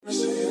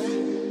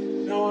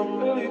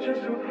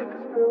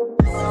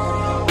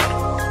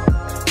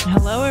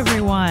Hello,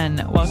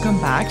 everyone.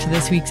 Welcome back to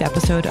this week's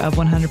episode of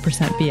 100%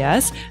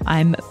 BS.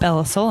 I'm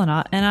Bella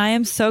Solonat, and I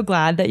am so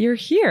glad that you're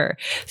here.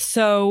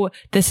 So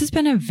this has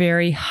been a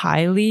very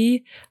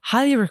highly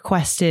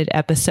requested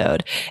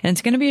episode, and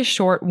it's going to be a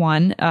short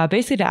one,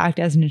 basically to act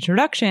as an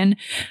introduction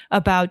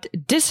about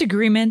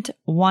Disagreement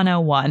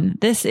 101.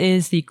 This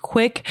is the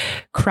quick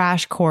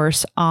crash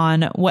course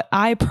on what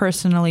I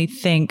personally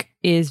think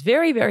is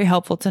very, very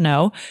helpful to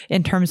know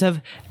in terms of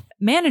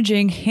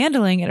managing,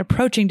 handling, and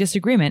approaching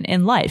disagreement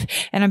in life.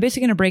 And I'm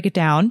basically going to break it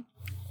down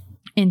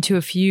into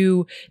a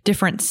few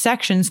different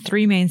sections,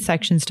 3 main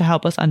sections to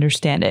help us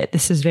understand it.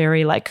 This is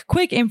very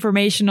quick,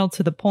 informational,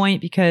 to the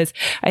point, because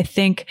I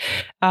think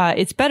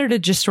it's better to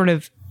just sort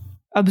of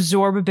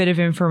absorb a bit of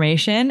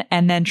information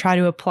and then try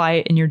to apply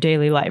it in your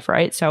daily life,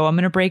 right? So I'm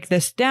going to break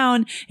this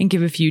down and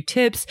give a few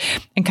tips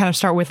and kind of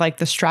start with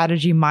the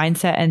strategy,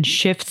 mindset, and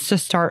shifts to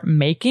start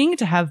making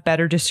to have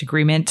better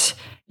disagreement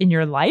in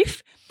your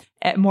life,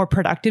 more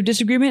productive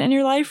disagreement in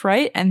your life,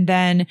 right? And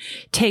then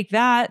take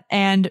that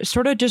and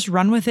sort of just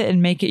run with it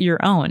and make it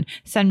your own.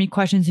 Send me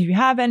questions if you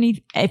have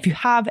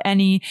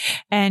any.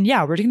 And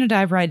yeah, we're going to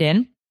dive right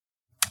in.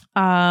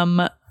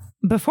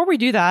 Before we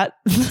do that,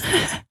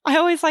 I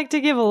always like to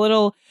give a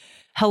little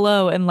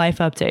hello and life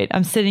update.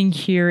 I'm sitting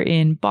here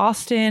in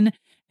Boston,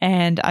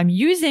 and I'm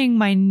using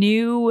my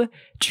new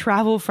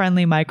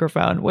travel-friendly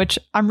microphone, which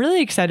I'm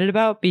really excited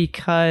about,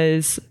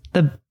 because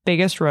the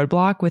biggest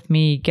roadblock with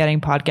me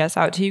getting podcasts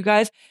out to you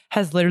guys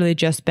has literally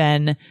just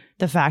been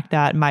the fact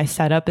that my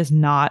setup is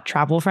not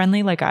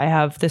travel-friendly. I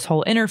have this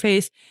whole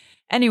interface.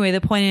 Anyway,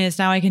 the point is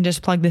now I can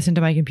just plug this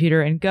into my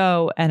computer and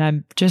go, and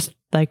I'm just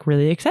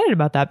really excited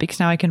about that, because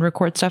now I can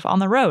record stuff on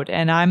the road,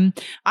 and I'm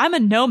a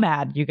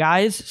nomad, you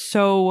guys.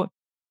 So,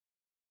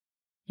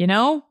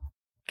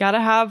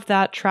 gotta have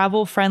that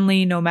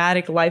travel-friendly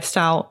nomadic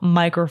lifestyle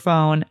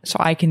microphone so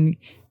I can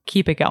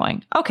keep it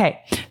going. Okay.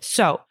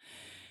 So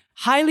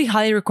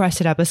highly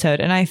requested episode.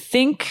 And I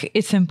think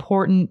it's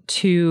important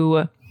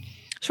to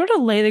sort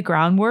of lay the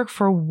groundwork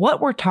for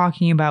what we're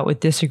talking about with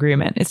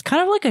disagreement. It's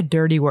kind of like a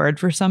dirty word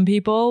for some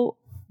people,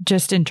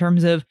 just in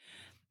terms of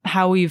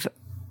how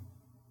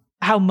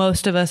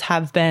most of us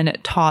have been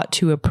taught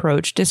to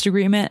approach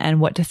disagreement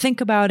and what to think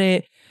about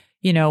it.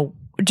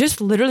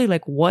 Just literally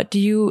what do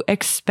you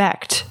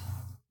expect,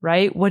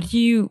 right? What do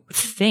you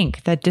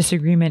think that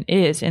disagreement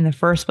is in the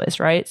first place,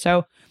 right?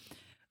 So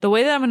the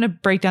way that I'm going to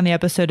break down the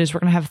episode is we're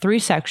going to have 3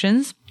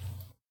 sections.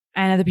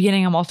 And at the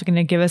beginning, I'm also going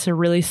to give us a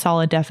really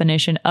solid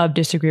definition of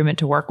disagreement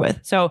to work with.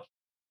 So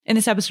in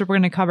this episode, we're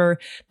going to cover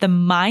the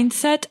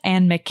mindset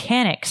and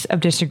mechanics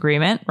of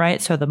disagreement,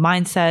 right? So the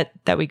mindset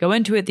that we go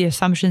into it, the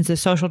assumptions, the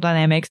social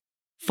dynamics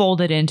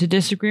folded into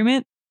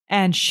disagreement,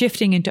 and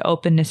shifting into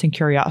openness and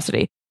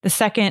curiosity. The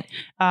second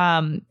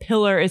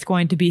pillar is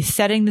going to be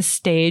setting the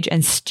stage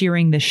and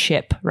steering the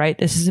ship, right?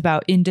 This is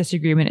about in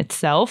disagreement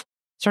itself,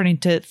 starting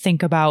to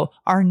think about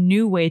our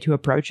new way to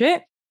approach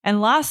it.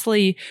 And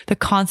lastly, the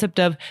concept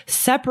of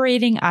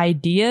separating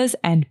ideas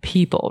and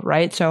people,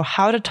 right? So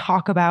how to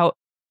talk about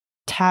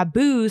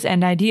taboos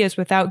and ideas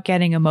without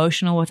getting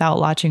emotional, without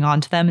latching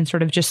onto them, and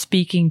sort of just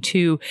speaking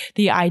to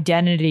the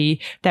identity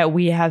that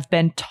we have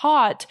been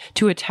taught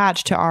to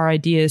attach to our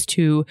ideas,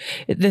 to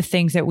the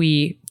things that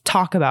we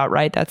talk about,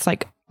 right? That's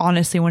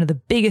honestly one of the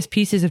biggest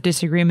pieces of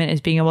disagreement, is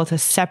being able to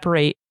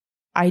separate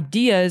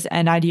ideas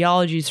and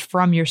ideologies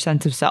from your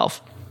sense of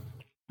self,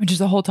 which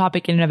is a whole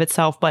topic in and of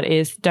itself, but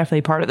is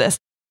definitely part of this.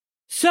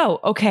 So,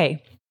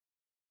 okay,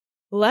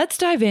 let's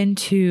dive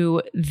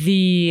into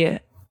the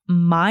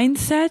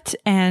mindset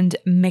and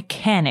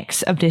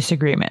mechanics of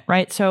disagreement,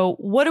 right? So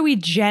what do we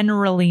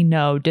generally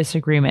know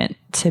disagreement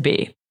to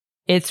be?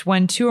 It's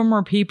when 2 or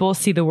more people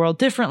see the world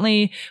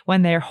differently,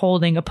 when they're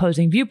holding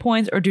opposing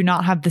viewpoints, or do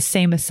not have the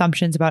same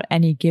assumptions about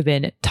any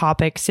given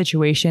topic,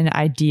 situation,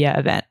 idea,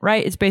 event,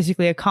 right? It's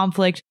basically a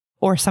conflict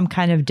or some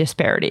kind of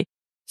disparity.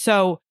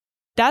 So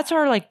that's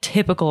our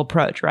typical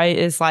approach, right?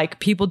 Is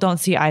people don't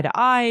see eye to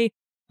eye.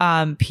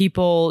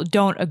 People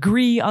don't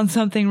agree on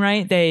something,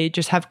 right? They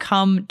just have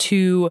come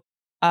to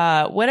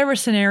whatever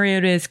scenario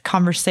it is,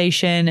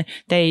 conversation.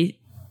 They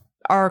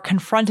are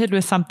confronted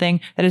with something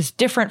that is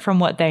different from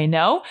what they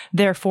know.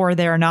 Therefore,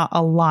 they are not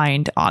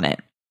aligned on it.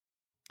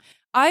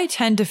 I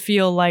tend to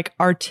feel like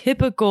our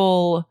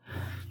typical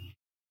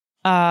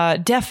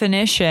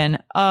definition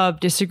of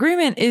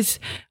disagreement is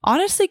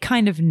honestly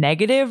kind of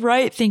negative,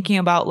 right? Thinking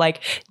about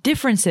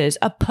differences,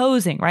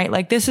 opposing,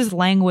 right? This is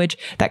language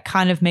that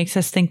kind of makes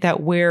us think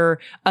that we're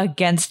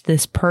against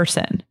this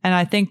person. And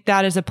I think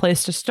that is a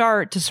place to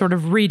start to sort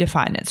of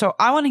redefine it. So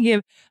I want to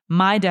give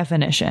my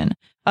definition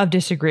of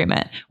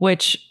disagreement,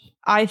 which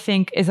I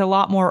think is a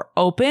lot more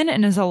open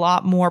and is a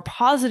lot more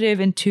positive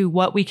into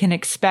what we can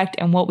expect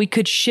and what we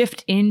could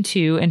shift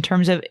into in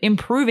terms of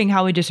improving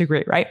how we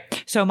disagree, right?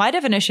 So my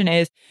definition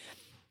is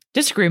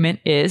disagreement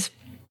is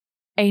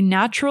a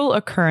natural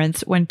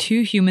occurrence when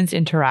two humans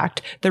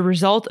interact, the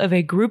result of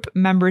a group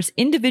member's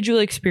individual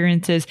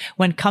experiences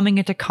when coming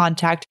into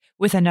contact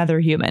with another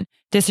human.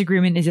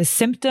 disagreement is a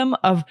symptom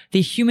of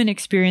the human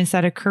experience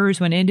that occurs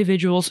when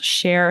individuals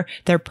share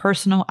their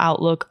personal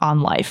outlook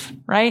on life,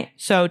 right?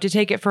 So to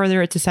take it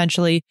further, it's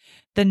essentially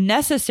the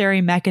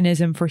necessary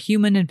mechanism for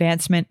human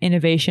advancement,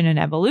 innovation, and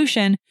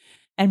evolution,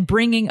 and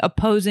bringing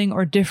opposing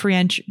or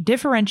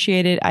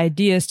differentiated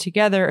ideas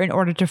together in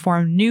order to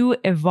form new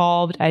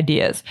evolved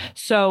ideas.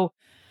 So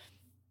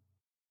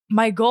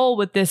my goal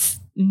with this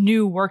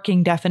new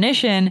working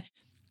definition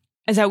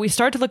is that we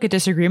start to look at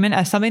disagreement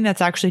as something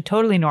that's actually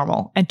totally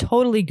normal and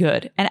totally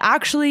good and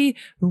actually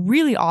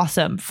really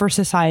awesome for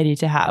society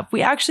to have.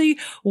 We actually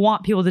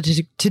want people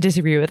to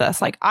disagree with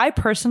us. Like, I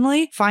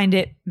personally find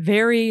it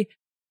very,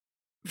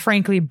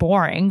 frankly,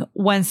 boring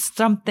when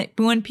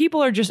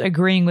people are just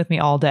agreeing with me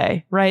all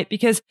day, right?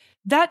 Because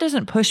that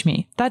doesn't push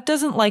me. That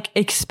doesn't like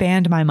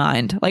expand my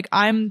mind. Like,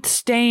 I'm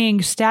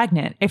staying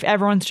stagnant if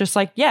everyone's just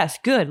like, yes,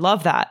 good,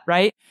 love that,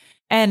 right?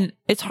 And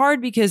it's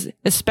hard because,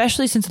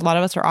 especially since a lot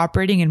of us are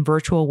operating in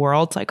virtual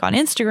worlds, like on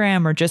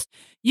Instagram or just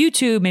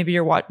YouTube, maybe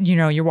you're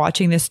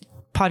watching this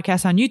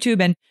podcast on YouTube,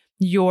 and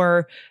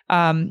your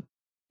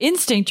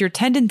instinct, your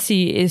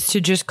tendency is to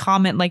just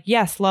comment like,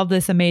 yes, love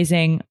this,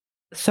 amazing,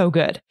 so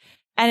good.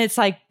 And it's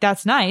like,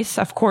 that's nice.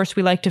 Of course,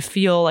 we like to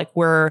feel like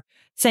we're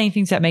saying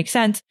things that make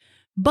sense.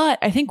 But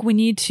I think we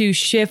need to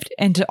shift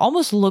and to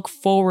almost look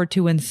forward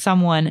to when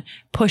someone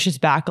pushes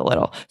back a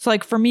little. So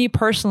like for me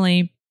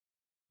personally,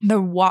 the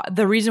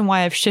reason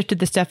why I've shifted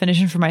this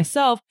definition for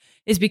myself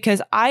is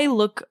because I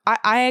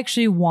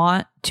actually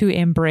want to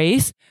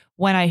embrace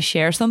when I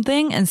share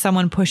something and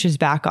someone pushes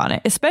back on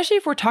it, especially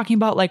if we're talking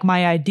about like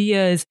my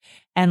ideas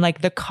and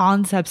like the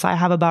concepts I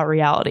have about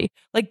reality.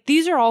 Like,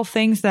 these are all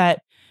things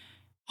that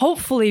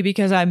hopefully,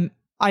 because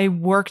I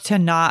work to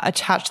not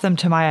attach them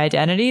to my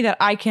identity, that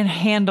I can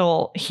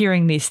handle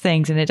hearing these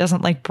things and it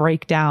doesn't like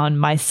break down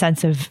my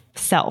sense of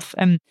self.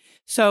 And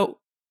so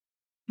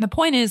the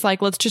point is,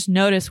 like, let's just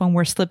notice when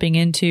we're slipping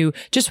into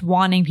just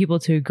wanting people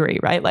to agree,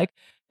 right? Like,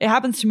 it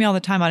happens to me all the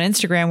time on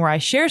Instagram where I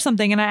share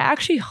something and I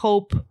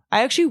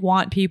actually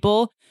want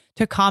people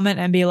to comment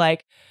and be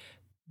like,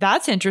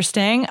 that's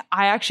interesting.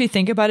 I actually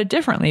think about it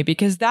differently,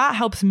 because that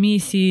helps me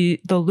see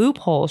the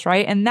loopholes,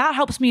 right? And that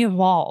helps me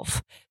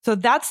evolve. So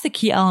that's the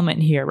key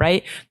element here,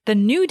 right? The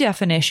new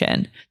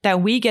definition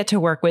that we get to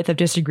work with of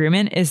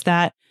disagreement is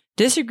that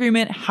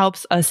disagreement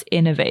helps us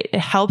innovate. It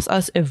helps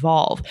us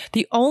evolve.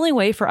 The only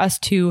way for us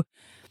to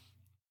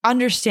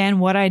understand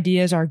what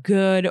ideas are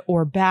good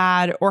or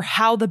bad, or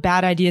how the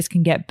bad ideas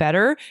can get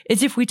better,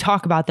 is if we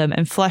talk about them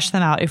and flesh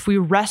them out. If we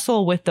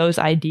wrestle with those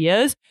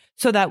ideas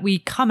so that we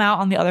come out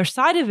on the other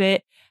side of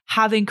it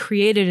having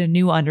created a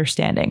new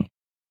understanding.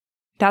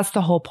 That's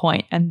the whole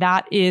point. And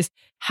that is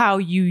how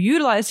you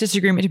utilize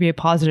disagreement to be a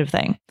positive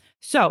thing.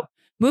 So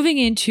moving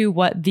into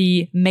what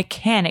the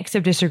mechanics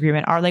of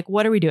disagreement are, like,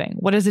 what are we doing?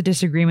 What is a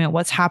disagreement?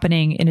 What's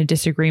happening in a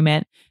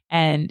disagreement?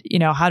 And,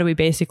 how do we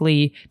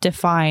basically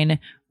define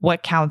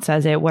what counts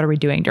as it? What are we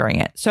doing during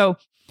it? So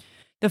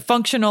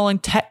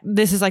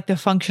this is like the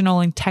functional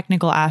and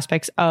technical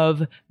aspects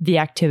of the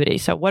activity.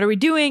 So what are we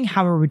doing?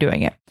 How are we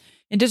doing it?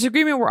 In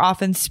disagreement, we're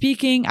often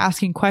speaking,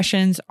 asking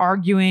questions,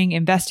 arguing,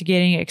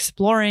 investigating,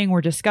 exploring. We're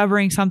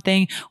discovering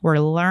something. We're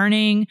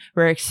learning.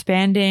 We're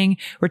expanding.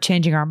 We're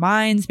changing our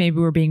minds. Maybe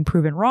we're being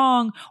proven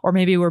wrong, or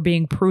maybe we're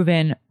being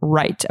proven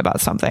right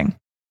about something.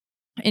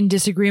 In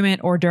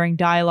disagreement or during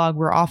dialogue,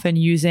 we're often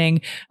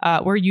using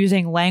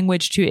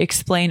language to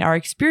explain our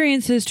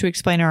experiences, to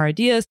explain our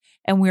ideas,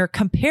 and we're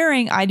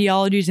comparing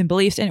ideologies and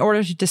beliefs in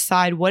order to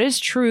decide what is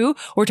true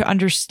or to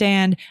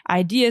understand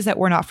ideas that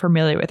we're not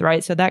familiar with,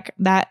 right? So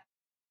that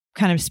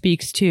kind of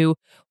speaks to,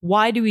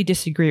 why do we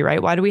disagree,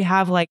 right? Why do we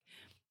have like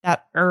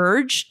that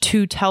urge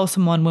to tell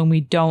someone when we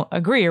don't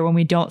agree or when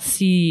we don't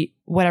see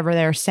whatever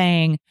they're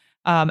saying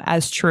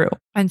as true?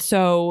 And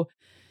so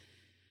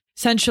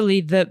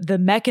essentially the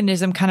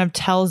mechanism kind of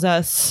tells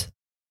us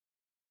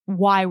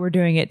why we're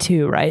doing it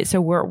too, right? So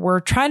we're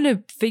trying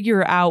to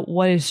figure out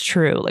what is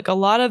true. Like, a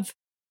lot of,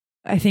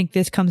 I think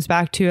this comes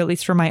back to, at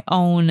least for my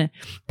own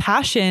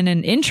passion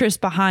and interest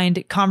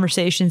behind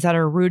conversations that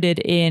are rooted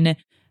in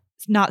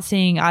not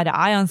seeing eye to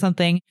eye on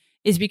something,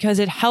 is because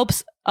it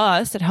helps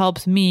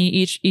me,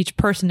 each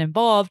person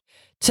involved,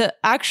 to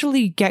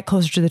actually get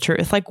closer to the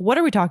truth. Like, what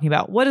are we talking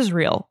about? What is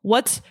real?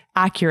 What's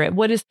accurate?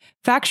 What is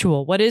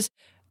factual?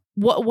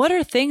 What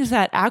are things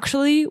that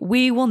actually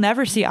we will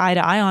never see eye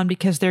to eye on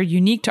because they're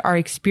unique to our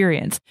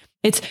experience?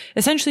 It's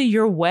essentially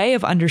your way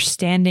of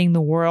understanding the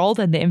world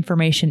and the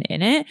information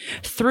in it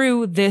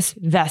through this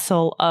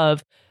vessel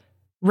of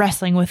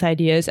wrestling with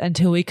ideas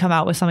until we come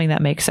out with something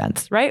that makes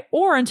sense, right?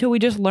 Or until we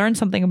just learn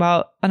something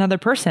about another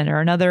person or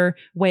another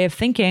way of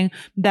thinking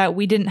that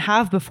we didn't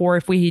have before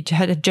if we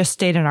had just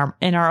stayed in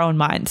our own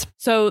minds.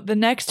 So the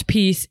next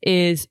piece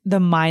is the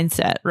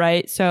mindset,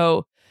 right?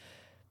 So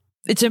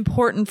it's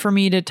important for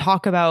me to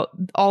talk about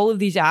all of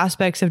these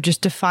aspects of just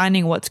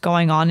defining what's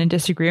going on in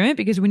disagreement,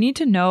 because we need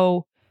to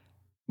know,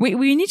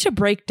 we need to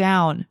break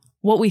down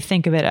what we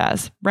think of it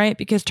as, right?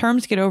 Because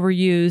terms get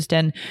overused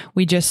and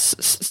we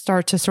just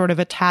start to sort of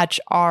attach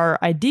our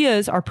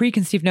ideas, our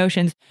preconceived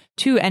notions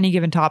to any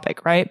given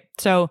topic, right?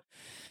 So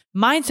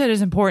mindset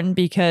is important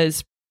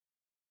because,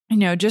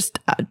 just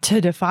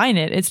to define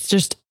it, it's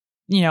just,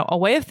 a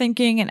way of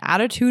thinking, an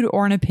attitude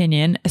or an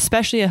opinion,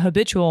 especially a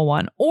habitual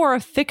one, or a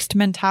fixed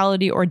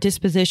mentality or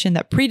disposition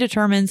that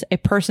predetermines a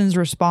person's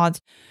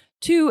response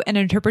to an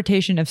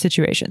interpretation of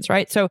situations,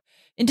 right? So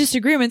in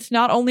disagreements,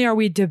 not only are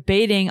we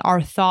debating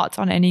our thoughts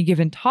on any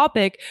given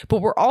topic,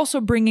 but we're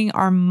also bringing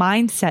our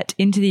mindset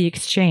into the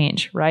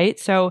exchange, right?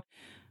 So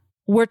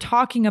we're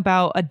talking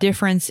about a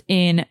difference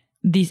in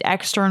these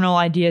external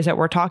ideas that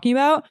we're talking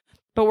about,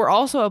 but we're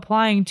also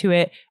applying to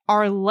it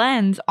our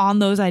lens on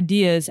those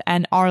ideas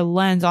and our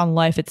lens on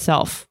life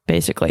itself,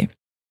 basically.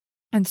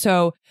 And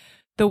so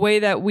the way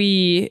that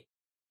we,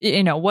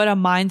 what a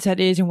mindset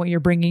is and what you're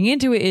bringing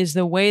into it is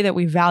the way that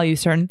we value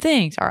certain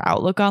things, our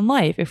outlook on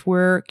life. If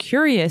we're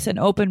curious and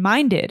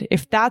open-minded,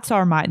 if that's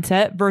our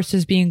mindset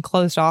versus being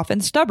closed off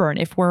and stubborn,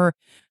 if we're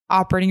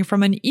operating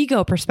from an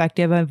ego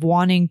perspective of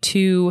wanting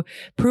to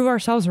prove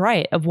ourselves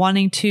right, of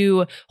wanting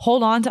to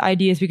hold on to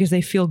ideas because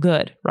they feel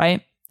good,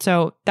 right?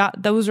 So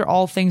those are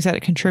all things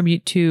that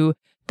contribute to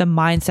the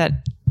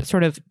mindset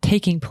sort of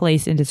taking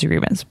place in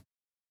disagreements.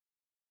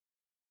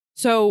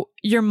 So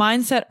your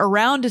mindset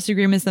around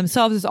disagreements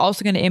themselves is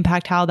also going to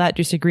impact how that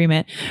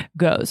disagreement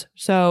goes.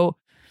 So,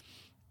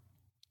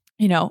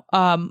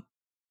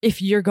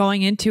 if you're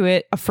going into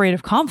it afraid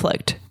of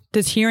conflict,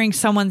 does hearing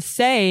someone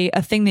say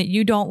a thing that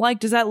you don't like,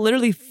 does that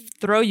literally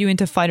throw you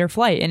into fight or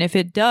flight? And if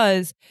it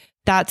does,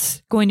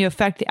 that's going to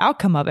affect the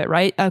outcome of it,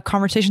 right? A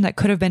conversation that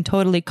could have been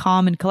totally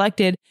calm and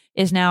collected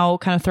is now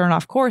kind of thrown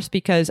off course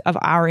because of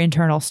our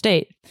internal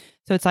state.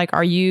 So it's like,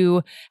 are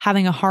you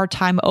having a hard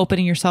time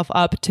opening yourself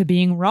up to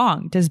being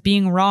wrong? Does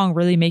being wrong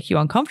really make you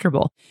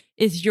uncomfortable?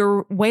 Is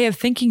your way of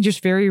thinking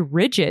just very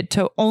rigid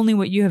to only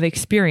what you have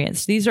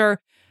experienced? These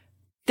are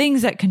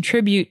things that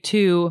contribute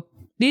to,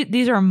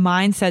 these are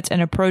mindsets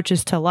and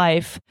approaches to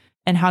life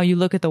and how you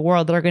look at the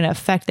world that are going to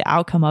affect the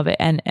outcome of it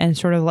and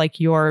sort of like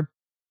your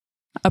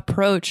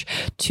approach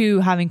to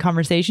having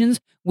conversations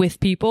with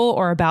people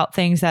or about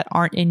things that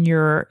aren't in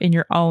your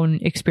own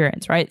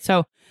experience, right?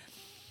 So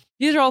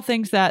these are all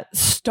things that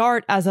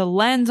start as a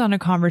lens on a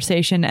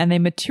conversation and they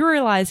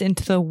materialize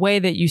into the way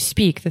that you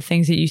speak, the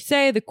things that you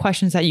say, the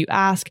questions that you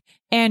ask,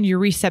 and your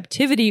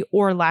receptivity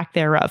or lack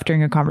thereof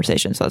during a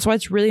conversation. So that's why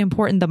it's really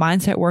important. The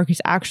mindset work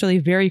is actually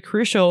very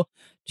crucial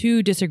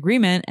to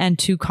disagreement and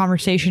to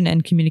conversation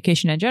and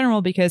communication in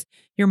general, because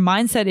your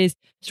mindset is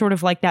sort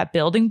of like that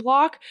building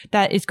block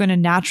that is going to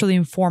naturally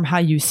inform how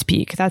you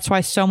speak. That's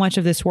why so much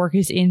of this work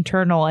is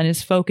internal and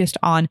is focused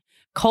on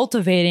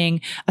cultivating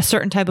a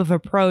certain type of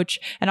approach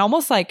and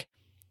almost like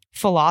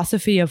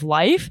philosophy of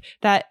life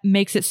that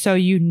makes it so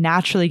you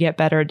naturally get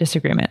better at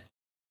disagreement.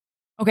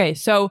 Okay,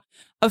 so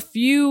a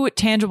few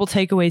tangible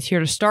takeaways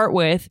here to start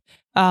with,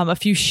 a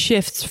few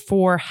shifts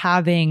for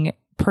having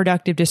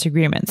productive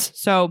disagreements.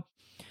 So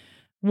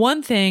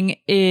one thing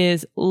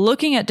is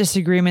looking at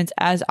disagreements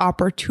as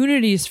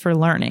opportunities for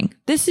learning.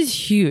 This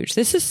is huge.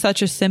 This is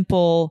such a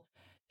simple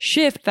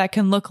shift that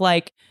can look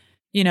like,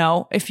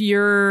 if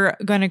you're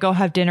going to go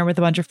have dinner with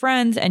a bunch of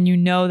friends and you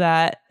know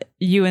that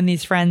you and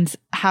these friends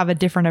have a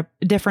different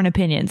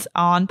opinions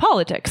on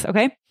politics,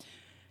 okay?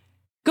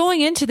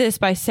 Going into this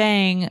by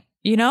saying,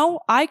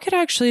 I could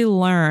actually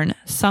learn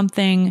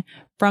something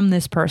from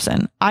this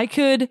person. I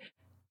could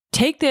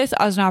take this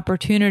as an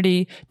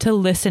opportunity to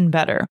listen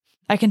better.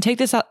 I can take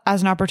this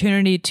as an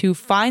opportunity to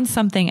find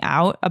something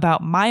out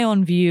about my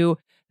own view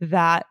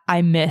that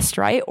I missed,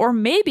 right? Or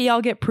maybe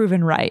I'll get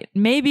proven right.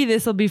 Maybe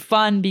this will be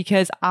fun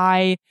because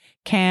I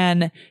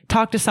can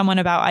talk to someone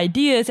about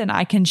ideas and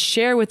I can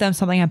share with them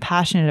something I'm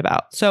passionate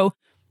about. So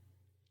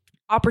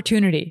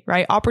opportunity,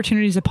 right?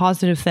 Opportunity is a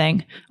positive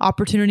thing.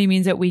 Opportunity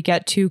means that we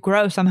get to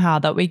grow somehow,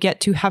 that we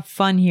get to have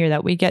fun here,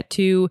 that we get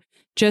to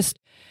just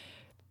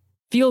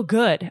feel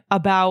good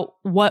about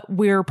what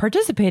we're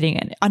participating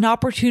in. An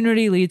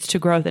opportunity leads to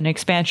growth and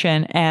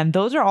expansion. And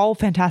those are all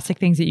fantastic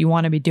things that you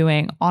want to be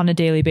doing on a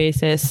daily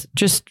basis,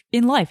 just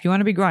in life. You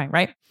want to be growing,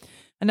 right?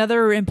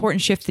 Another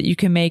important shift that you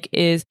can make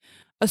is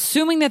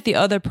assuming that the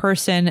other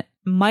person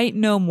might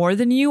know more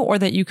than you or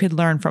that you could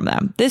learn from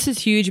them. This is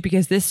huge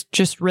because this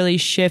just really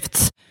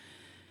shifts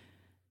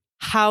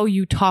how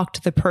you talk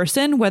to the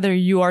person, whether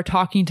you are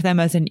talking to them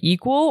as an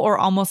equal or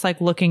almost like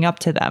looking up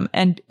to them.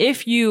 And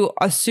if you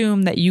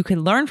assume that you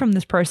can learn from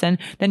this person,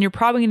 then you're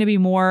probably going to be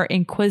more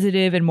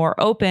inquisitive and more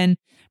open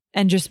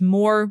and just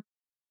more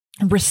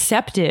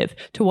receptive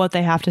to what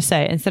they have to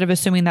say instead of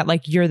assuming that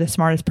like you're the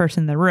smartest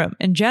person in the room.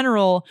 In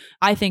general,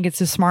 I think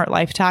it's a smart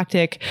life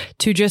tactic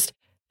to just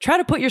try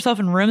to put yourself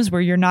in rooms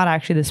where you're not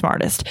actually the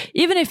smartest.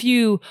 Even if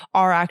you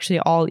are actually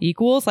all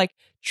equals, like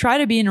try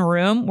to be in a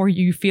room where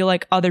you feel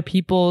like other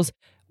people's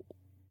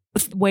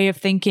way of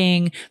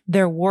thinking,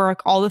 their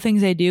work, all the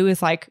things they do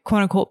is like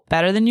quote unquote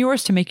better than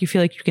yours to make you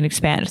feel like you can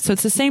expand. So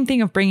it's the same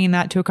thing of bringing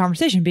that to a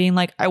conversation, being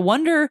like, I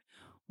wonder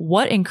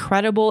what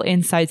incredible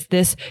insights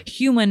this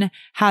human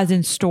has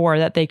in store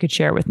that they could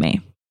share with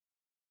me.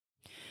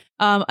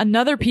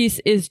 Another piece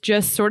is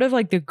just sort of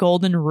like the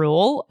golden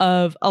rule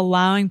of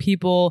allowing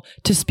people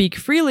to speak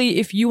freely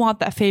if you want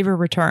that favor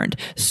returned.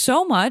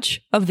 So much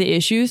of the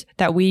issues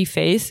that we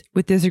face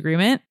with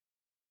disagreement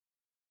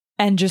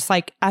and just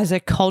like as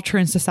a culture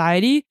and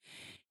society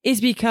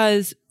is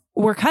because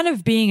we're kind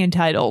of being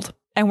entitled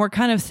and we're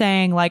kind of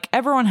saying like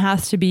everyone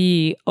has to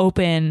be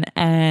open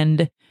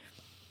and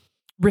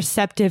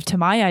receptive to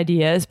my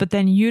ideas, but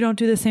then you don't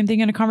do the same thing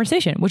in a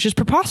conversation, which is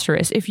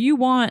preposterous. If you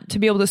want to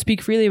be able to speak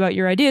freely about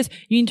your ideas,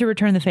 you need to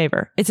return the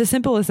favor. It's as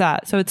simple as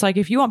that. So it's like,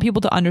 if you want people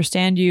to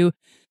understand you,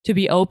 to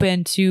be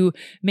open, to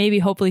maybe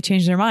hopefully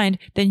change their mind,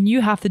 then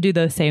you have to do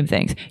those same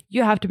things.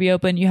 You have to be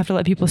open. You have to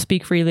let people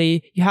speak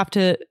freely. You have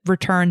to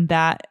return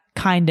that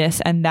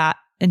kindness and that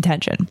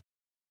intention.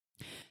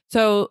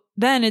 So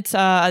then it's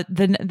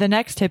the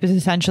next tip is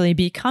essentially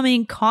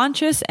becoming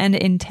conscious and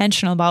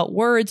intentional about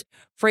words,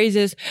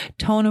 phrases,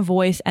 tone of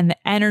voice, and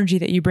the energy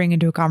that you bring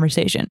into a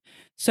conversation.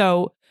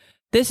 So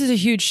this is a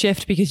huge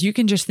shift because you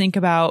can just think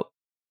about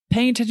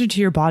paying attention to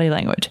your body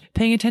language,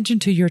 paying attention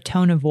to your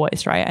tone of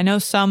voice, right? I know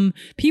some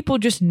people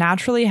just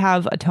naturally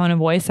have a tone of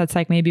voice that's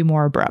like maybe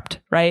more abrupt,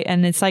 right?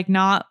 And it's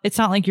not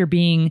like you're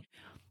being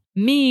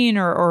mean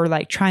or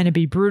like trying to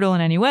be brutal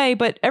in any way,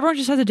 but everyone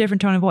just has a different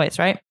tone of voice,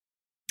 right?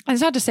 And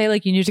it's not to say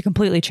like you need to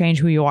completely change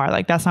who you are.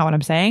 Like that's not what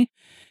I'm saying.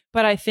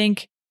 But I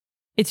think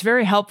it's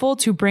very helpful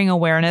to bring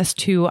awareness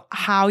to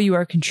how you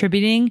are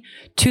contributing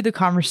to the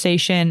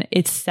conversation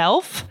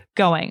itself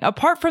going.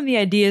 Apart from the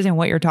ideas and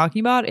what you're talking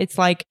about, it's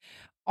like,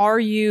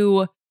 are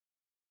you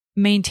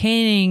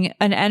maintaining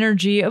an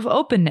energy of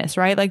openness,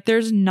 right? Like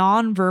there's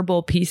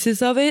nonverbal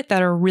pieces of it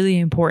that are really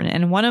important.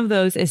 And one of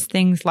those is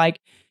things like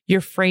your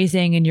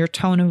phrasing and your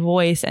tone of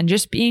voice and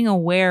just being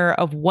aware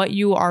of what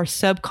you are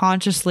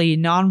subconsciously,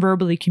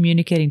 non-verbally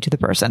communicating to the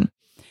person.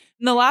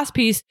 And the last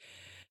piece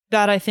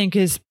that I think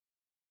is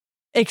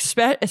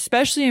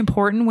especially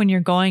important when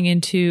you're going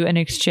into an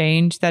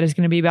exchange that is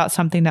going to be about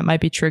something that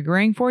might be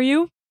triggering for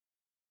you,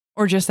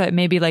 or just that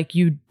maybe like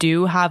you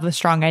do have a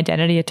strong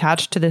identity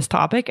attached to this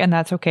topic, and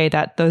that's okay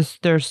that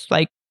there's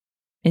like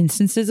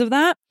instances of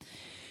that.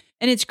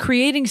 And it's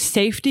creating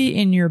safety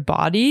in your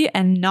body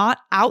and not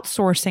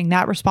outsourcing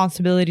that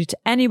responsibility to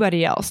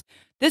anybody else.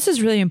 This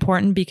is really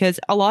important because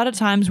a lot of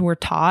times we're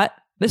taught,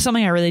 this is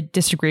something I really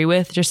disagree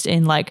with just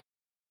in like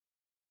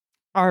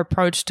our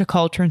approach to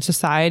culture and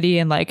society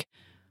and like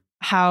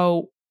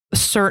how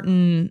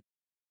certain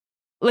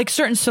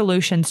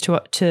solutions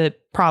to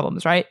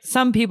problems, right?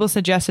 Some people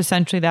suggest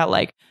essentially that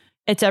like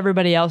it's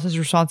everybody else's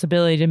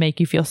responsibility to make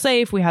you feel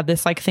safe. We have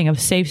this like thing of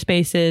safe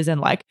spaces,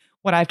 and like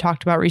what I've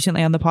talked about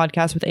recently on the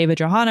podcast with Ava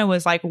Johanna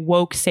was like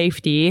woke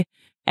safety,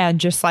 and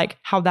just like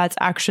how that's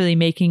actually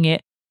making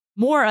it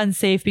more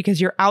unsafe because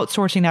you're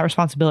outsourcing that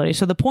responsibility.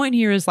 So the point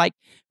here is like,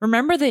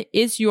 remember that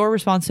it's your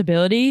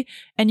responsibility,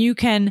 and you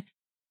can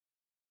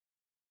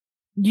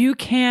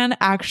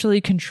actually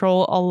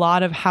control a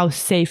lot of how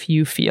safe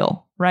you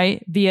feel,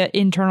 right? Via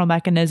internal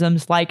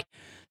mechanisms like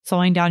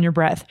slowing down your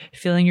breath,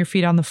 feeling your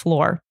feet on the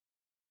floor,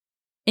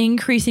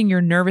 increasing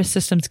your nervous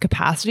system's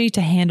capacity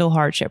to handle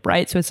hardship,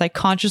 right? So it's like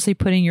consciously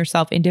putting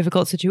yourself in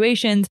difficult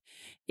situations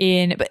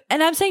and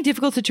I'm saying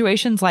difficult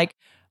situations like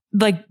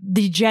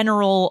the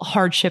general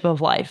hardship of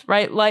life,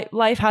 right? Like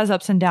life has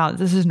ups and downs.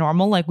 This is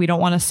normal. Like we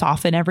don't want to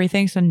soften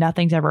everything so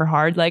nothing's ever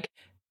hard. Like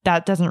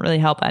that doesn't really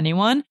help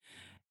anyone.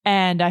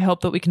 And I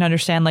hope that we can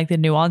understand like the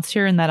nuance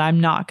here, and that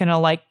I'm not going to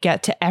like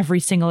get to every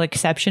single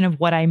exception of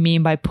what I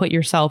mean by put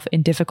yourself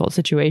in difficult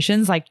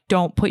situations. Like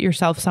don't put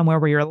yourself somewhere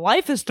where your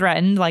life is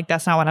threatened. Like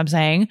that's not what I'm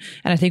saying.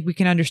 And I think we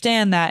can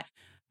understand that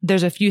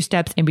there's a few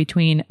steps in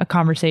between a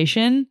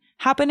conversation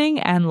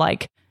happening and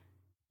like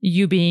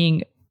you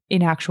being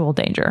in actual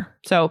danger.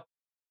 So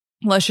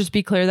let's just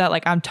be clear that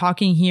like I'm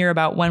talking here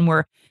about when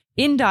we're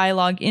in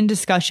dialogue, in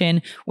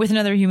discussion with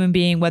another human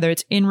being, whether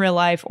it's in real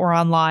life or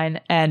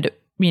online, and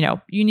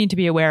you need to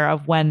be aware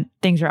of when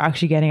things are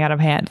actually getting out of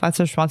hand. That's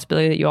a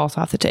responsibility that you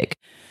also have to take.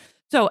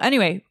 So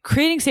anyway,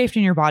 creating safety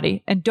in your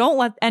body, and don't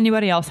let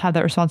anybody else have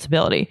that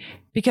responsibility,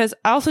 because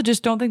I also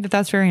just don't think that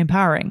that's very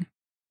empowering,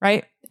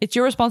 right? It's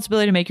your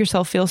responsibility to make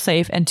yourself feel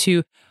safe and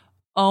to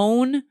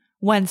own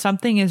when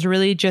something is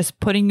really just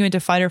putting you into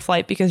fight or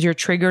flight because you're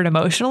triggered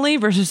emotionally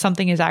versus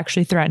something is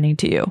actually threatening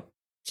to you.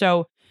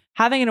 So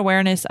having an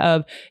awareness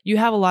of you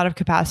have a lot of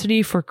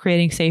capacity for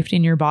creating safety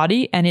in your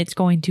body, and it's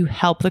going to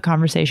help the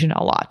conversation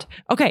a lot.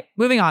 Okay,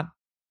 moving on.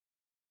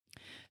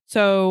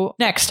 So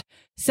next,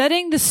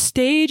 setting the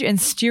stage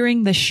and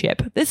steering the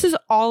ship. This is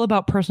all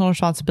about personal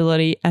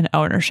responsibility and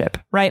ownership,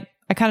 right?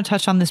 I kind of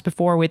touched on this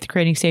before with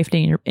creating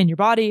safety in your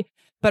body,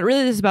 but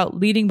really this is about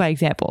leading by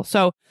example.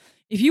 So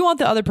if you want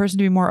the other person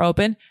to be more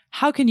open,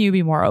 how can you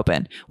be more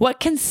open?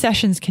 What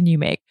concessions can you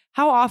make?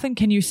 How often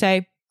can you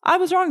say, I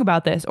was wrong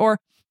about this, or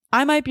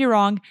I might be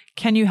wrong.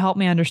 Can you help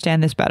me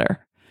understand this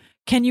better?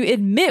 Can you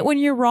admit when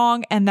you're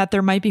wrong and that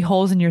there might be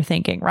holes in your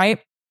thinking, right?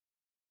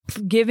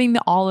 giving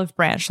the olive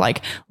branch,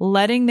 like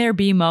letting there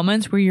be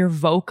moments where you're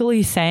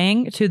vocally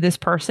saying to this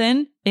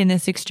person in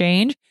this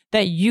exchange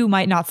that you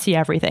might not see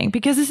everything,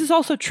 because this is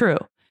also true.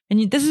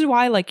 And this is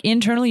why, like,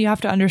 internally, you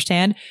have to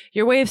understand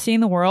your way of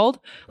seeing the world.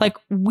 Like,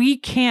 we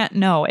can't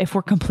know if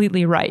we're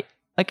completely right.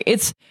 Like,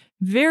 it's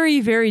very,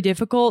 very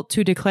difficult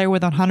to declare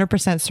with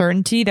 100%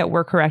 certainty that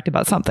we're correct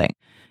about something.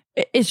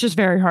 It's just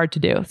very hard to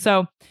do.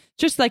 So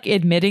just like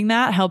admitting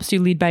that helps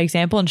you lead by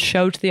example and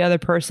show to the other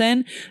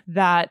person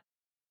that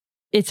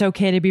it's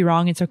okay to be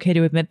wrong. It's okay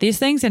to admit these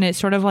things. And it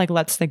sort of like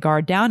lets the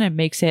guard down and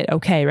makes it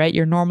okay, right?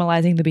 You're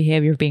normalizing the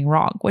behavior of being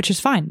wrong, which is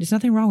fine. There's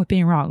nothing wrong with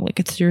being wrong. Like,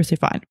 it's seriously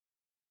fine.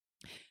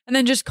 And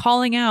then just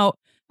calling out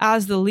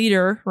as the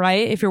leader,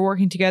 right? If you're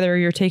working together or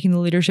you're taking the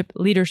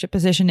leadership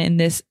position in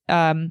this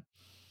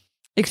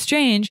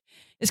exchange,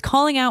 is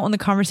calling out when the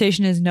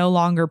conversation is no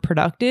longer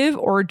productive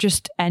or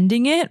just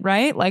ending it,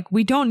 right? Like,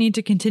 we don't need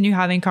to continue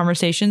having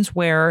conversations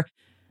where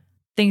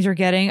things are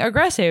getting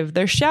aggressive.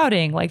 They're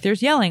shouting, like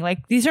there's yelling.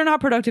 Like, these are not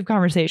productive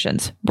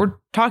conversations. We're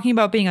talking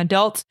about being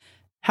adults,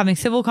 having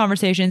civil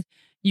conversations.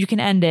 You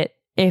can end it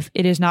if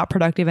it is not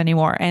productive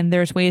anymore. And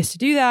there's ways to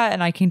do that.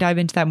 And I can dive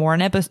into that more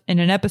in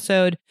an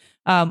episode.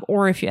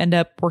 Or if you end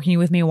up working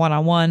with me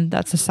one-on-one,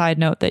 that's a side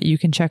note that you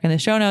can check in the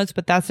show notes.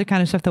 But that's the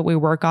kind of stuff that we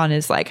work on,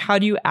 is like, how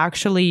do you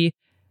actually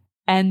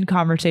end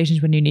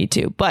conversations when you need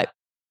to? But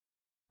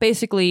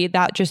basically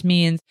that just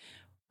means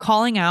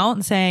calling out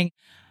and saying,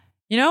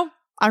 you know,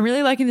 I'm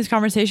really liking this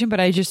conversation, but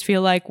I just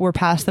feel like we're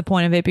past the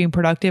point of it being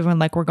productive and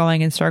like we're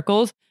going in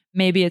circles.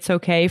 Maybe it's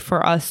okay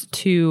for us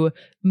to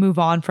move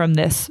on from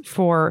this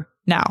for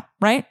now,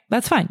 right?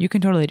 That's fine. You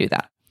can totally do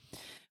that.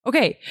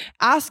 Okay.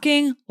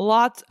 Asking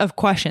lots of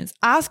questions.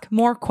 Ask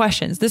more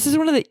questions. This is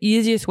one of the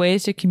easiest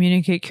ways to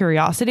communicate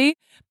curiosity,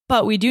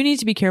 but we do need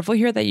to be careful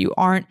here that you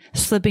aren't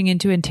slipping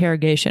into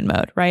interrogation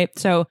mode, right?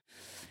 So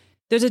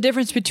there's a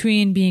difference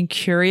between being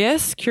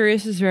curious.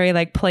 Curious is very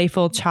like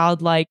playful,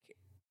 childlike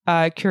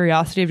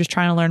curiosity of just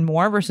trying to learn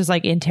more, versus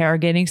like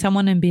interrogating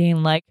someone and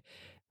being like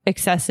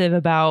excessive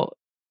about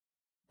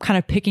kind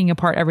of picking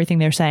apart everything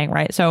they're saying,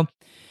 right? So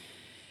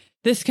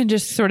this can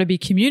just sort of be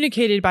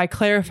communicated by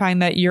clarifying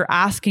that you're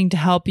asking to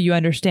help you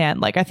understand.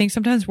 Like, I think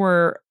sometimes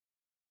we're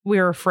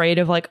afraid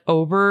of like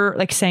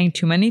saying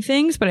too many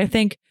things, but I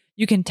think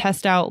you can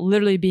test out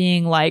literally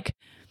being like,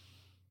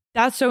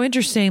 that's so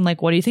interesting.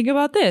 Like, what do you think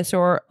about this?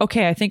 Or,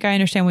 okay, I think I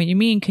understand what you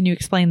mean. Can you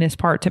explain this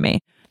part to me?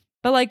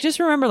 But like, just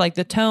remember like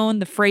the tone,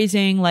 the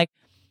phrasing, like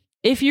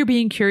if you're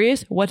being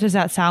curious, what does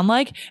that sound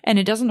like? And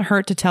it doesn't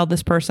hurt to tell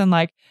this person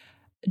like,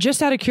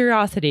 just out of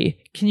curiosity,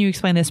 can you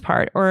explain this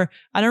part? Or,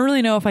 I don't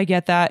really know if I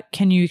get that.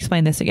 Can you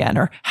explain this again?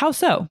 Or, how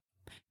so?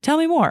 Tell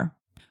me more.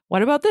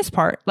 What about this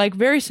part? Like,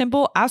 very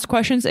simple, ask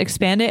questions,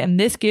 expand it. And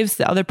this gives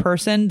the other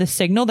person the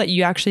signal that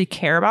you actually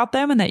care about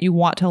them and that you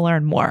want to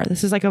learn more.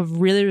 This is like a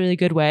really, really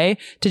good way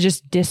to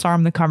just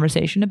disarm the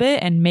conversation a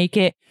bit and make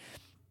it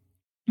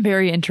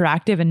very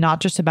interactive and not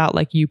just about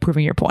like you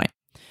proving your point.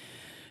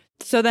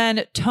 So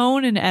then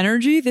tone and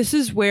energy, this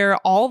is where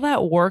all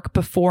that work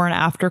before and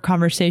after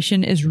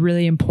conversation is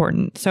really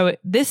important. So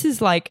this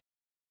is like,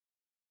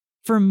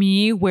 for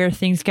me, where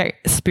things get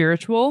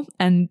spiritual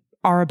and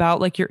are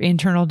about like your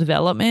internal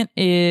development,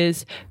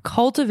 is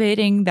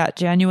cultivating that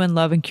genuine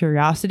love and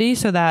curiosity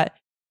so that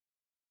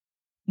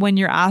when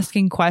you're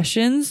asking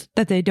questions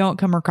that they don't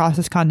come across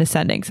as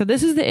condescending. So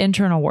this is the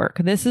internal work.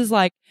 This is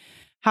like,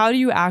 how do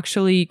you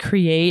actually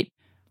create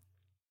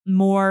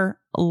more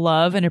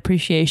love and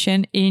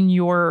appreciation in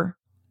your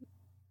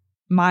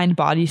mind,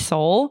 body,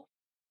 soul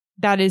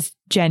that is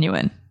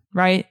genuine,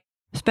 right?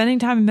 Spending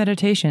time in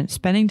meditation,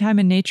 spending time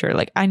in nature.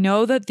 Like, I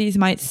know that these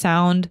might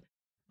sound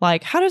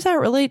like, how does that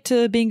relate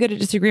to being good at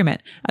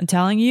disagreement? I'm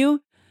telling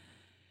you,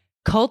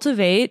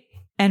 cultivate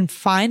and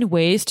find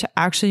ways to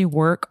actually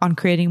work on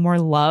creating more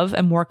love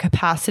and more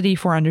capacity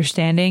for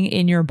understanding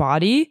in your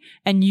body.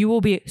 And you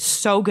will be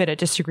so good at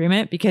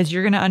disagreement because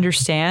you're going to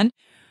understand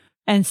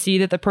and see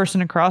that the person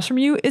across from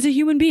you is a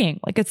human being.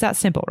 Like, it's that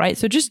simple, right?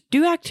 So just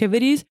do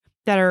activities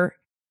that are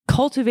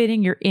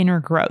cultivating your inner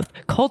growth,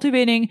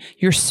 cultivating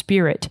your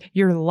spirit,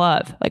 your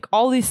love. Like,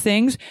 all these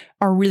things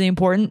are really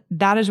important.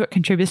 That is what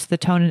contributes to the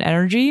tone and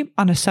energy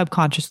on a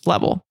subconscious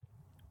level.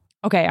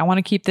 Okay, I want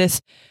to keep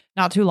this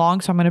not too long,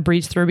 so I'm going to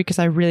breeze through because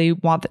I really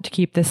want to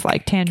keep this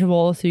like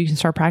tangible so you can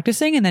start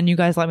practicing. And then you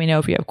guys let me know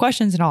if you have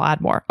questions and I'll add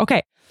more.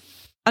 Okay.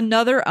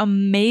 Another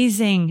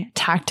amazing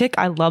tactic,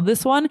 I love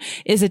this one,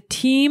 is a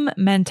team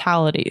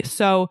mentality.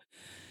 So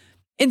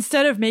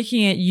instead of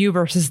making it you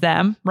versus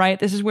them, right?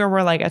 This is where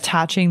we're like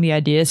attaching the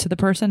ideas to the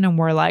person and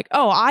we're like,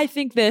 oh, I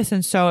think this.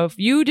 And so if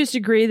you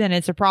disagree, then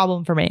it's a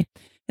problem for me.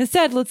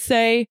 Instead, let's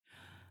say,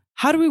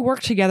 how do we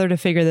work together to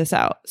figure this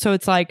out? So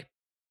it's like,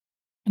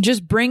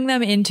 just bring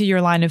them into your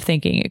line of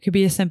thinking. It could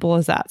be as simple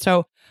as that.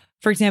 So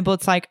for example,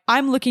 it's like,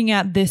 I'm looking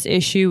at this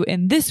issue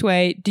in this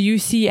way. Do you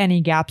see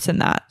any gaps in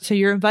that? So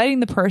you're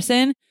inviting the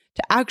person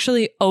to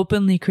actually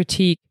openly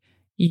critique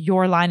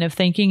your line of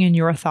thinking and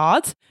your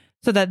thoughts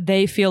so that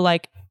they feel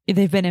like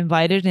they've been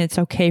invited and it's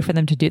okay for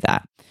them to do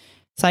that.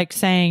 It's like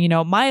saying,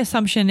 my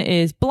assumption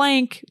is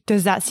blank.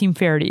 Does that seem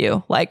fair to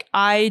you? Like,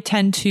 I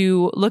tend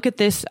to look at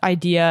this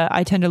idea.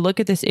 I tend to look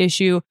at this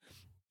issue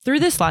through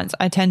this lens.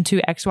 I tend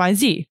to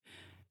XYZ.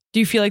 Do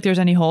you feel like there's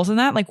any holes in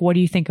that? Like, what do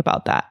you think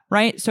about that?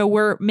 Right? So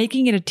we're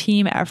making it a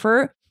team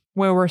effort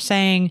where we're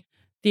saying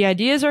the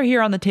ideas are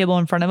here on the table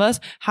in front of us.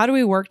 How do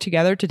we work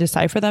together to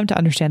decipher them to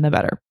understand them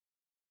better?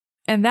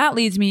 And that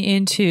leads me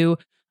into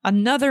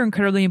another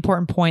incredibly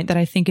important point that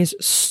I think is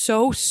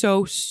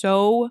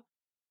so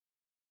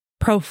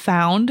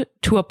profound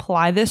to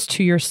apply this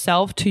to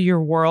yourself, to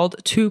your world,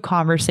 to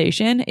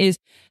conversation is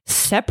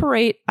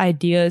separate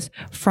ideas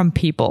from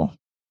people.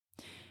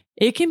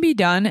 It can be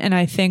done, and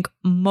I think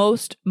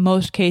most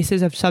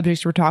cases of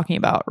subjects we're talking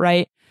about,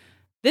 right?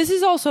 This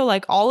is also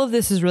like all of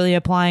this is really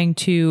applying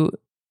to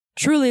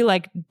truly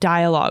like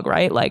dialogue,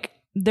 right? Like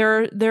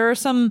there are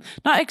some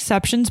not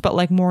exceptions, but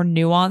like more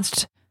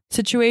nuanced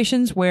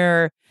situations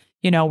where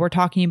we're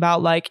talking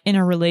about like in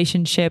a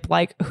relationship,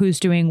 like who's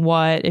doing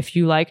what, if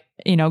you like,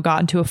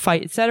 got into a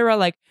fight, etc.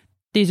 Like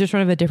these are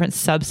sort of a different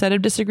subset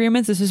of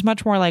disagreements. This is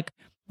much more like,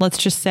 let's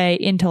just say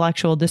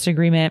intellectual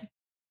disagreements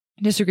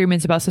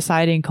about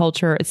society and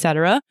culture,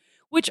 etc.,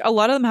 which a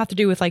lot of them have to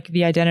do with like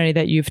the identity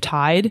that you've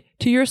tied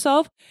to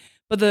yourself.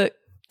 But the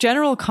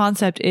general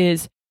concept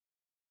is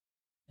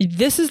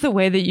this is the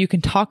way that you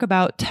can talk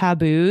about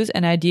taboos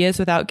and ideas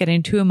without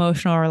getting too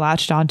emotional or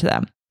latched onto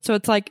them. So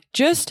it's like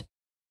just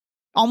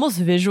almost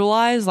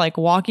visualize like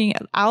walking.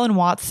 Alan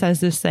Watts says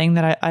this thing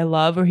that I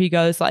love where he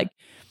goes like,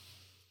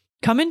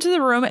 come into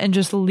the room and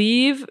just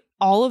leave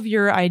all of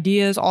your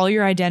ideas, all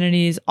your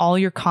identities, all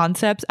your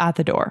concepts at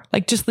the door.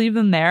 Like just leave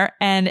them there.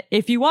 And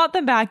if you want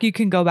them back, you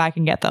can go back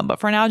and get them.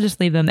 But for now, just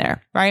leave them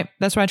there, right?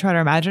 That's what I try to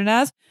imagine it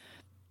as.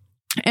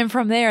 And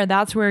from there,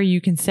 that's where you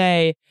can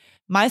say,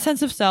 my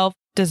sense of self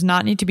does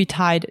not need to be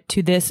tied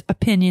to this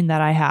opinion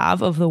that I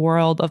have of the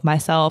world, of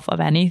myself, of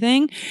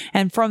anything.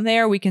 And from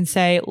there, we can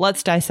say,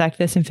 let's dissect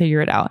this and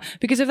figure it out.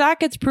 Because if that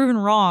gets proven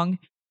wrong,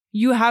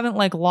 you haven't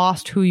like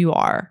lost who you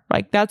are.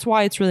 Like that's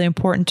why it's really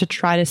important to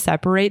try to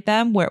separate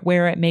them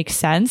where it makes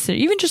sense. And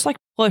even just like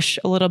push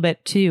a little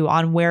bit too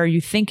on where you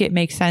think it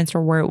makes sense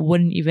or where it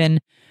wouldn't even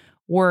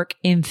work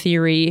in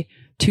theory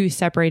to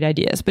separate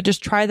ideas. But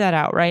just try that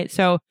out, right?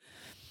 So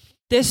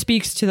this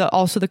speaks to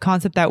also the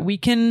concept that we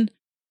can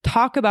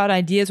talk about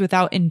ideas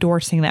without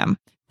endorsing them.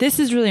 This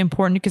is really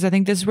important because I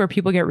think this is where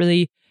people get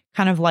really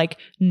kind of like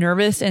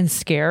nervous and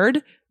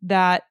scared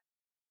that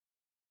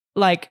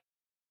like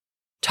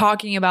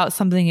talking about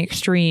something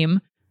extreme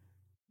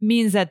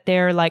means that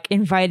they're like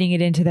inviting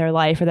it into their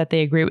life or that they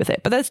agree with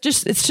it. But it's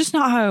just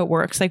not how it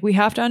works. Like we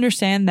have to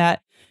understand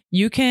that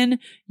you can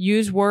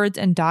use words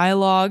and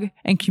dialogue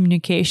and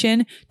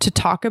communication to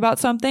talk about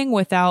something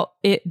without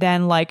it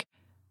then like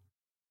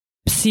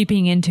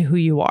seeping into who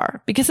you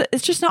are, because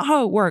it's just not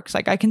how it works.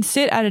 Like I can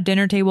sit at a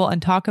dinner table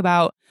and talk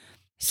about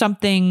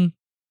something,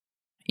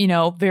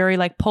 very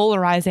like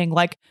polarizing,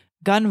 like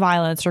gun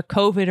violence or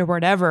COVID or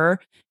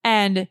whatever,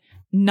 and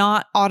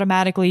not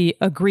automatically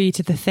agree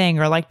to the thing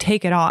or like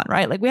take it on,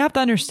 right? Like we have to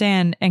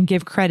understand and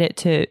give credit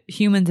to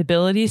humans'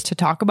 abilities to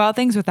talk about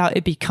things without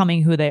it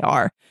becoming who they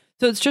are.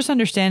 So it's just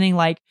understanding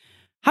like,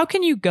 how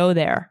can you go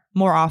there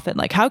more often?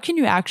 Like how can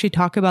you actually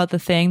talk about the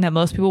thing that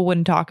most people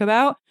wouldn't talk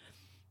about?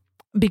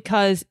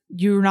 Because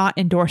you're not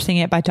endorsing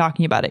it by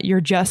talking about it.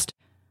 You're just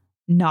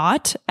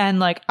not. And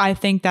like, I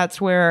think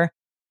that's where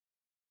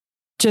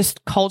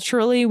just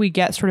culturally we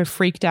get sort of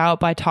freaked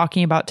out by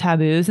talking about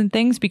taboos and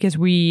things because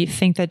we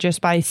think that just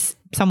by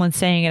someone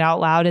saying it out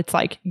loud, it's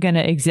like going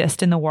to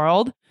exist in the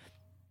world.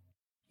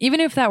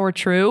 Even if that were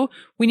true,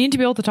 we need to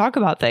be able to talk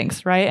about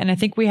things, right? And I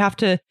think we have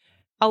to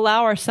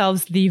allow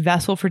ourselves the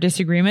vessel for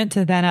disagreement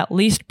to then at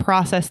least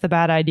process the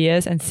bad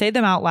ideas and say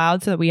them out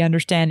loud so that we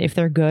understand if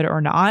they're good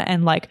or not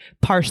and like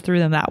parse through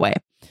them that way.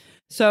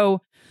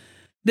 So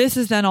this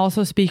is then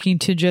also speaking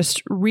to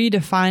just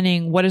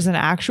redefining what is an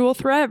actual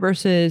threat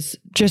versus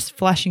just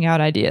fleshing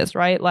out ideas,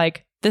 right?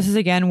 Like this is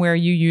again where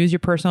you use your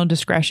personal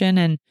discretion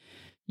and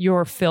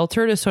your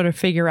filter to sort of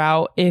figure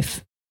out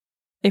if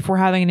we're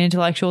having an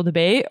intellectual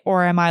debate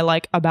or am I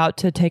like about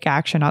to take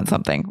action on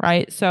something,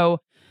 right? So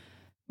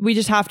we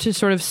just have to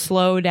sort of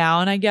slow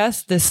down, I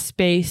guess, the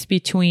space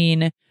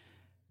between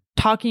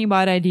talking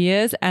about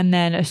ideas and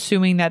then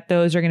assuming that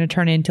those are going to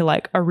turn into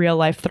like a real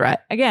life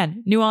threat.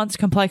 Again, nuance,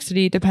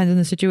 complexity depends on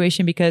the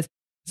situation because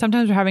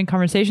sometimes we're having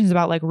conversations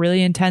about like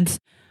really intense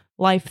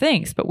life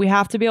things, but we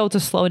have to be able to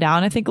slow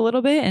down, I think, a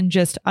little bit and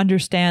just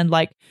understand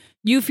like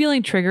you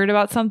feeling triggered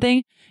about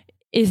something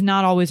is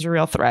not always a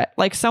real threat.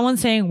 Like someone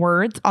saying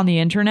words on the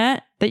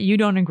internet that you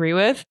don't agree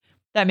with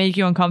that make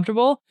you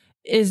uncomfortable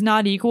is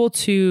not equal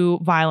to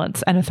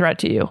violence and a threat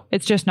to you.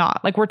 It's just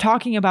not. Like we're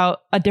talking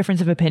about a difference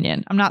of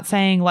opinion. I'm not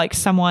saying like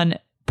someone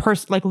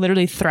like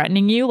literally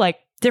threatening you, like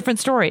different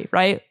story,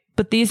 right?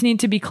 But these need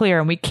to be clear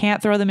and we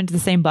can't throw them into the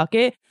same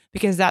bucket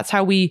because that's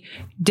how we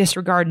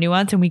disregard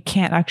nuance and we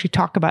can't actually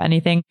talk about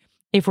anything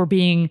if we're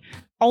being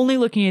only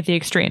looking at the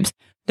extremes.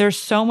 There's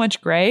so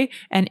much gray,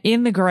 and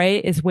in the gray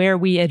is where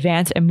we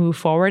advance and move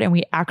forward and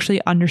we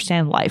actually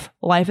understand life.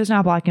 Life is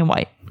not black and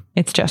white.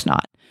 It's just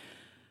not.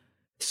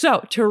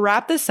 So to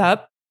wrap this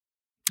up,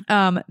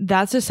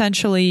 that's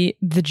essentially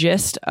the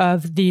gist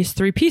of these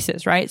 3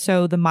 pieces, right?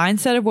 So the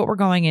mindset of what we're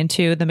going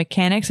into, the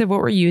mechanics of what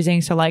we're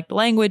using. So like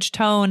language,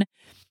 tone,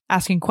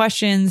 asking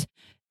questions,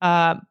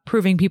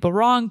 proving people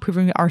wrong,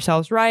 proving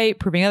ourselves right,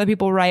 proving other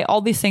people right.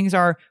 All these things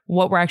are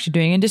what we're actually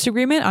doing in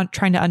disagreement, on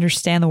trying to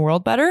understand the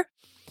world better.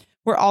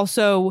 We're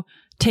also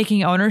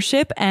taking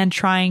ownership and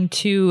trying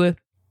to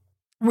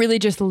really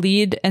just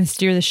lead and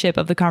steer the ship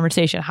of the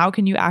conversation. How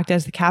can you act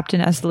as the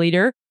captain, as the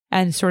leader,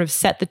 and sort of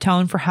set the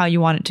tone for how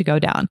you want it to go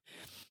down?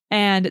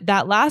 And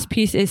that last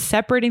piece is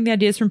separating the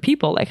ideas from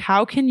people. Like,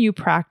 how can you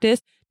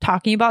practice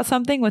talking about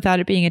something without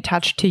it being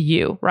attached to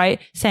you, right?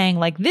 Saying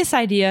like this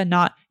idea,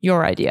 not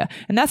your idea.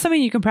 And that's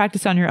something you can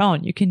practice on your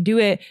own. You can do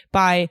it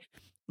by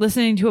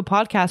listening to a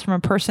podcast from a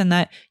person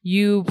that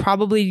you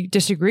probably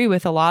disagree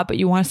with a lot, but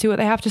you want to see what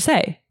they have to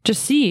say.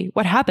 Just see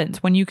what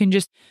happens when you can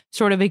just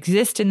sort of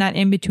exist in that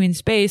in-between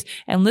space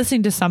and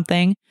listening to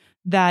something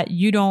that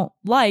you don't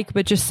like,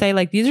 but just say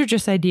like, these are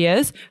just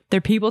ideas.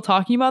 They're people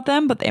talking about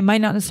them, but they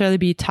might not necessarily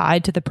be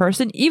tied to the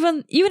person.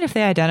 Even if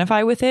they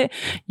identify with it,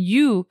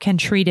 you can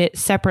treat it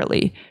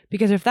separately.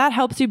 Because if that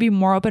helps you be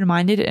more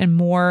open-minded and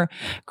more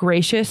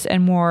gracious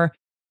and more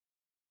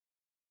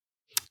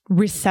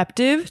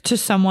receptive to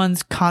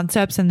someone's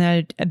concepts and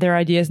their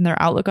ideas and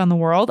their outlook on the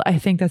world, I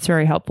think that's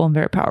very helpful and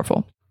very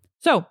powerful.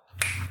 So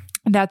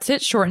that's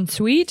it, short and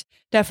sweet.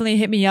 Definitely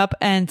hit me up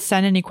and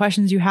send any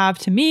questions you have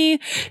to me.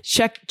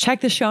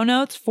 Check the show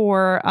notes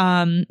for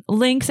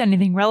links,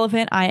 anything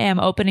relevant. I am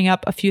opening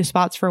up a few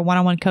spots for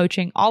one-on-one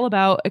coaching, all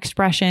about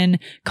expression,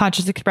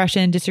 conscious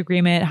expression,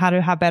 disagreement, how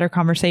to have better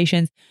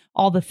conversations,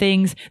 all the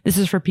things. This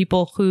is for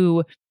people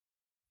who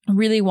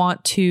really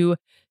want to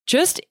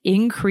just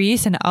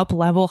increase and up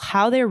level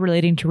how they're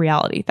relating to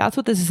reality. That's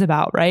what this is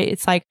about, right?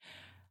 It's like,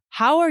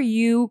 how are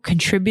you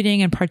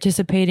contributing and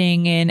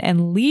participating in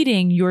and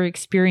leading your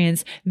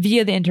experience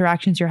via the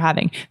interactions you're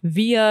having,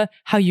 via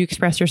how you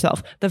express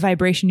yourself, the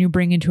vibration you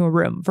bring into a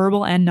room,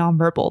 verbal and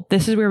nonverbal?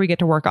 This is where we get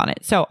to work on it.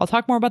 So I'll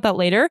talk more about that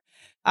later.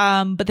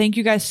 But thank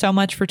you guys so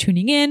much for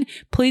tuning in.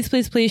 Please,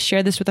 please, please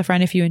share this with a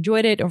friend if you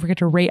enjoyed it. Don't forget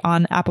to rate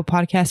on Apple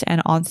Podcasts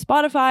and on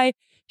Spotify.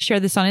 Share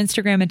this on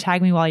Instagram and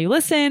tag me while you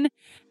listen.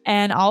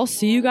 And I'll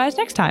see you guys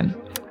next time.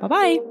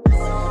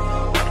 Bye-bye.